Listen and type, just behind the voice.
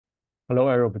Hello,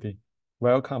 everybody.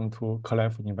 Welcome to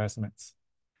Clef Investments.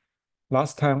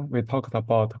 Last time we talked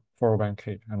about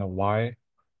 401k and why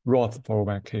Roth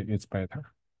 401k is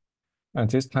better. And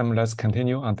this time, let's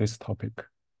continue on this topic.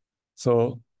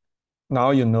 So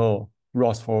now you know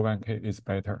Roth 401k is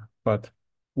better, but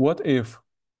what if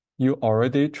you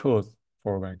already chose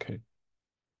 401k?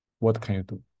 What can you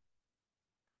do?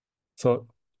 So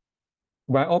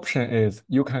one option is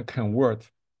you can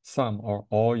convert some or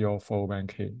all your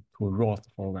 401k to Roth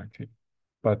 401k.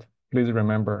 But please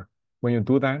remember, when you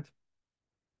do that,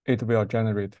 it will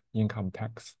generate income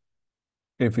tax.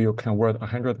 If you convert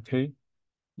 100K,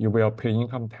 you will pay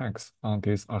income tax on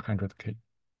this 100K.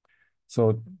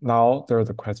 So now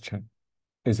there's a question,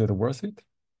 is it worth it?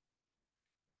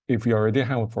 If you already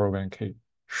have a 401k,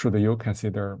 should you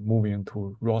consider moving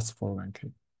to Roth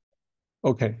 401k?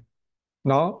 Okay,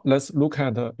 now let's look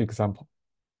at the example.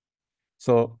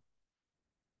 So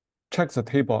check the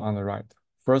table on the right.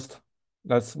 First,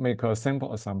 let's make a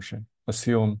simple assumption.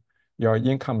 Assume your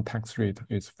income tax rate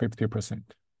is 50%.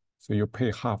 So you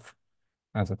pay half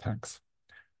as a tax.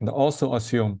 And also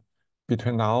assume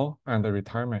between now and the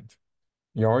retirement,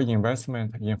 your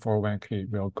investment in 401k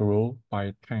will grow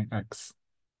by 10x.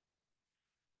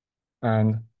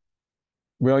 And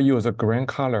we'll use a green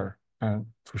color and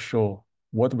to show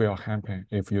what will happen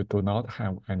if you do not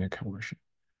have any conversion.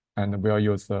 And we'll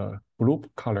use the blue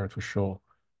color to show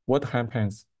what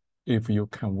happens if you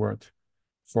convert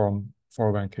from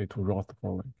 401k to Roth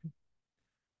 401k.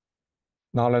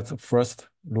 Now let's first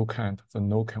look at the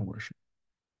no conversion.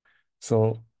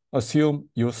 So assume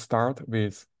you start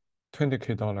with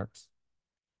 $20K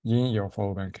in your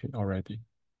 401k already,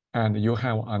 and you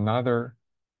have another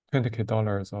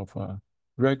 $20K of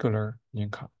regular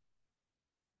income.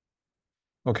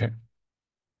 Okay,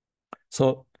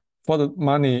 so for the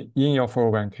money in your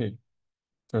 401k,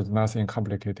 there's nothing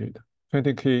complicated.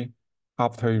 20K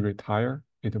after you retire,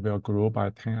 it will grow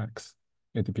by 10x.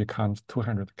 It becomes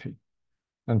 200K.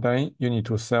 And then you need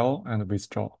to sell and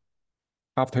withdraw.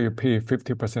 After you pay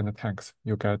 50% tax,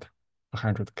 you get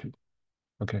 100K.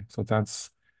 Okay, so that's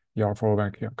your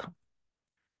 401k account.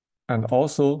 And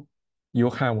also, you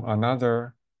have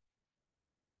another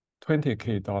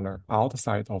 $20K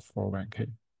outside of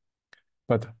 401k.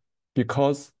 But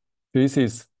because this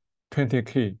is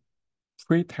 20K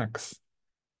pre-tax,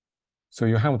 so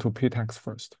you have to pay tax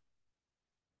first.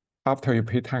 After you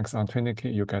pay tax on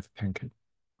 20K, you get 10K.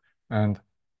 And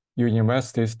you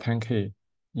invest this 10K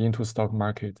into stock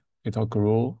market, it'll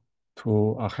grow to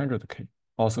 100K,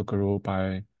 also grow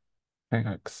by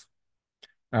 10x.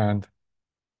 And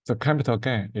the capital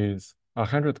gain is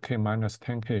 100K minus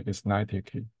 10K is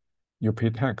 90K. You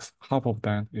pay tax, half of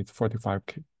that is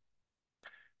 45K.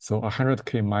 So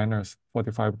 100K minus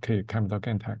 45K capital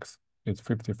gain tax is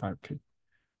 55K.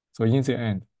 So in the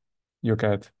end, you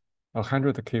get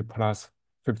 100K plus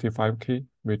 55K,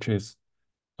 which is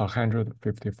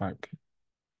 155K.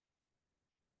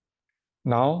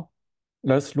 Now,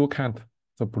 let's look at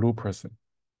the blue person.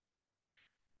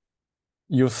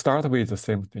 You start with the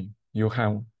same thing. You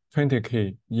have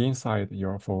 20K inside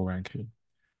your 401k.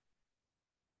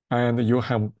 And you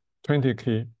have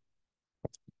 20K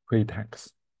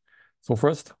pre-tax. So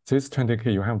first, this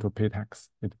 20K, you have to pay tax.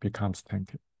 It becomes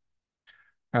 10K.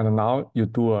 And now you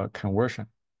do a conversion.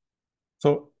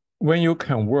 So when you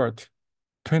convert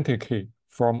 20K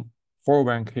from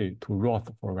 401k to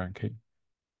Roth 401k,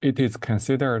 it is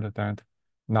considered that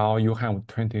now you have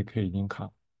 20K income.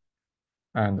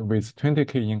 And with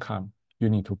 20K income, you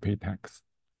need to pay tax.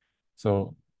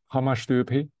 So how much do you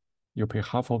pay? You pay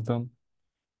half of them,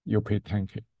 you pay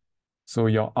 10K. So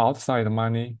your outside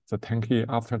money, the 10K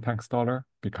after tax dollar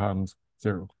becomes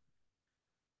 0.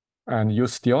 And you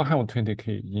still have 20K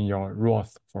in your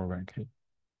Roth 401k.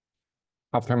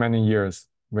 After many years,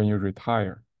 when you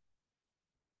retire,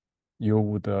 you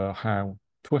would have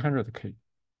 200K,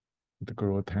 it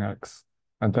grow 10x.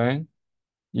 And then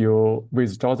you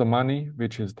withdraw the money,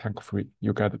 which is tax-free,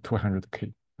 you get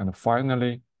 200K. And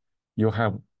finally, you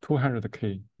have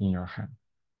 200K in your hand.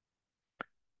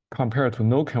 Compared to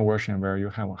no conversion where you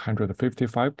have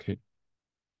 155K.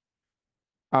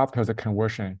 After the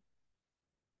conversion,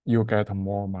 you get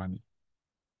more money.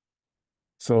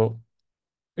 So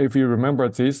if you remember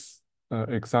this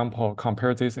example,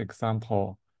 compare this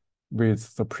example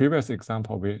with the previous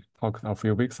example we talked a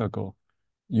few weeks ago,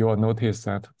 you will notice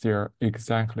that they're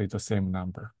exactly the same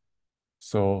number.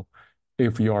 So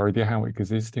if you already have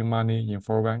existing money in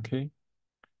 401k,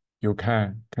 you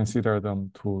can consider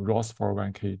them to Roth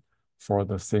 401k for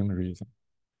the same reason.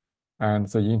 And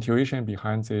the intuition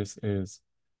behind this is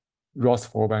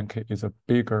Roth 401k is a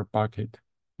bigger bucket.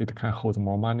 It can hold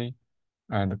more money,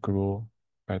 and grow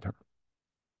better.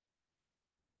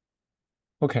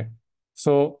 Okay,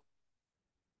 so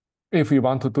if you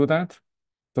want to do that,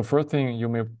 the first thing you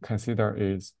may consider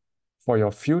is for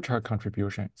your future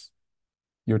contributions,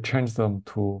 you change them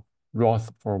to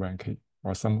Roth 401k,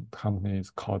 or some companies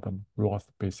call them Roth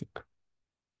Basic,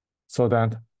 so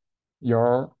that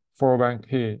your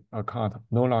 401k account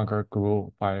no longer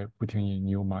grow by putting in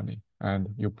new money, and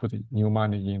you put new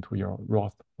money into your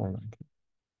Roth 401k.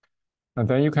 And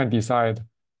then you can decide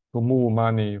to move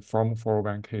money from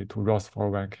 401k to Roth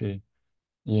 401k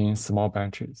in small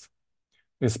batches.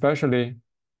 Especially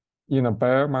in a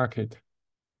bear market,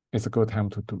 it's a good time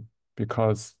to do,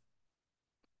 because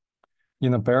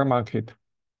in a bear market,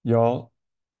 your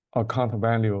account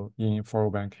value in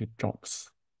 401k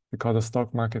drops because the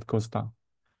stock market goes down.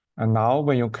 And now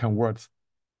when you convert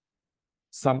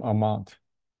some amount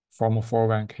from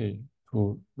 401k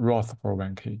to Roth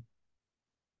 401k,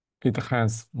 it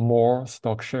has more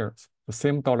stock shares. The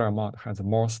same dollar amount has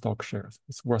more stock shares.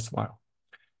 It's worthwhile.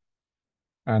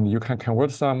 And you can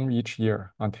convert some each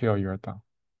year until you're done.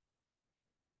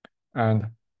 And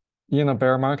in a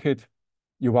bear market,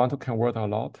 you want to convert a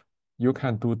lot, you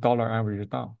can do dollar average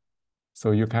down.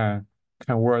 So you can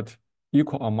convert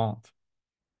equal amount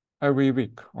every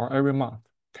week or every month,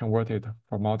 convert it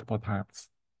for multiple times.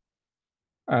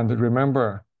 And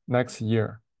remember, next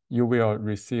year, you will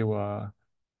receive a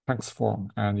tax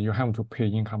form and you have to pay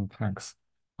income tax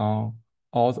on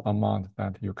all the amount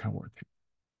that you converted.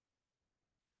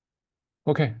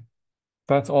 Okay,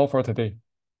 that's all for today.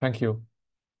 Thank you.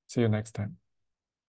 See you next time.